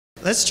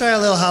Let's try a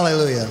little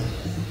hallelujah.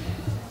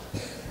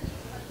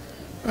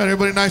 All right,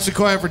 everybody nice and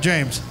quiet for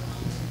James.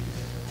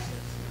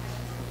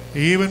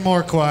 Even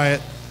more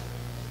quiet.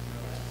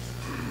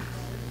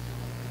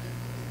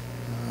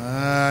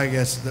 I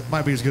guess that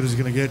might be as good as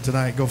he's going to get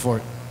tonight. Go for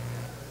it.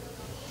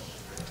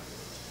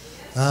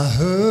 I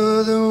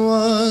heard there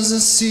was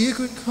a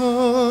secret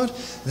chord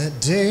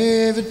that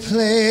David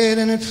played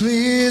and it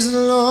pleased the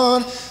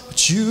Lord.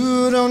 But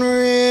you don't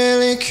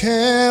really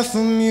care for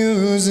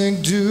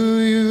music, do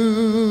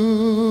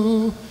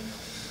you?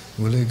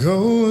 Well, it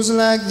goes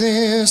like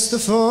this: the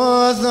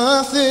fourth,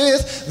 the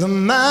fifth, the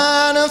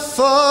minor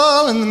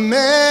fall, and the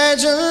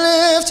major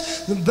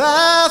lift. The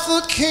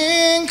baffled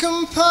king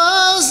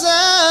composed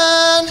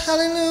and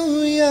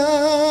hallelujah,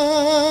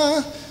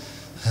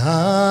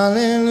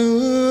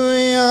 hallelujah,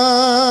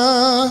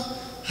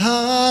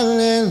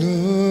 hallelujah,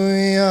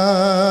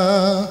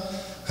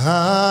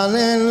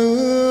 hallelujah,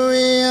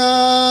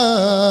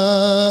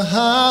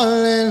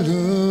 hallelujah.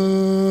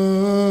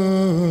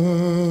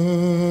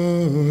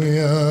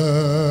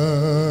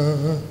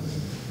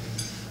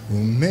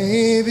 Well,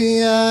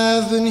 maybe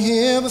I've been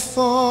here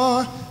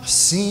before. I've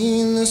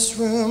seen this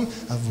room,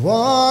 I've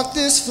walked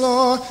this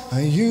floor. I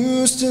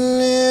used to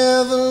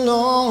live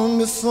alone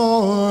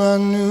before I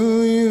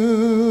knew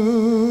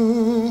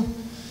you.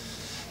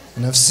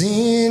 And I've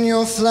seen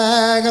your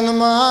flag on the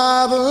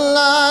marble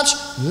arch.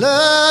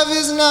 Love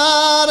is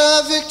not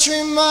a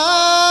victory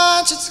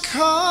march, it's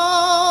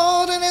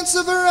cold and it's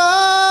a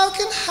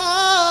broken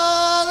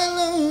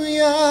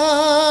hallelujah,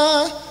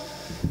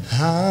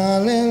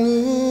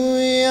 hallelujah,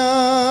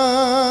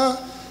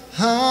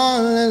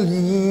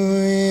 hallelujah,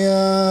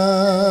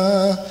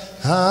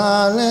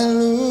 hallelujah,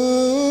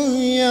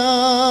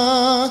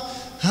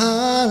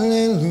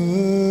 hallelujah.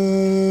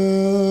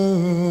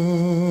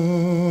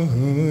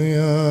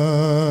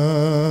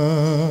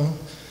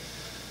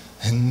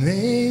 And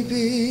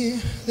maybe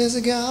there's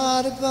a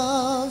God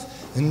above,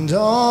 and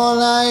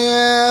all I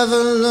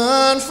ever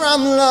learned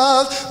from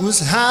love was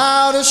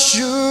how to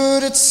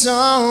shoot at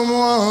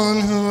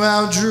someone who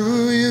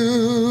outdrew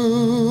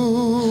you.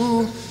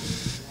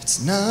 It's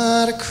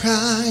not a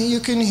cry you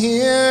can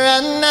hear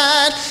at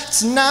night.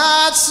 It's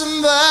not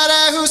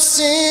somebody who's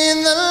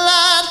seen the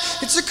light.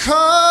 It's a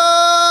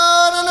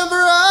chord on a broken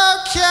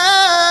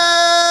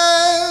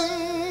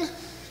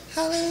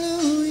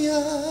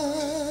hallelujah,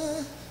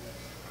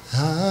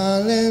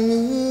 hallelujah,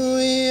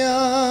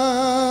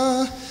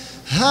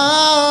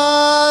 hallelujah,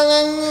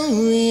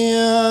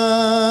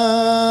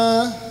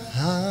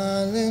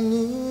 hallelujah,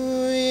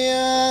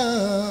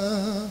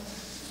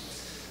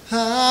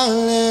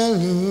 hallelujah.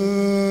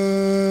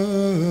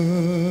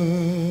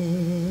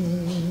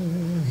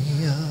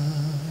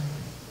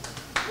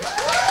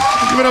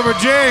 Give it up for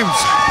James.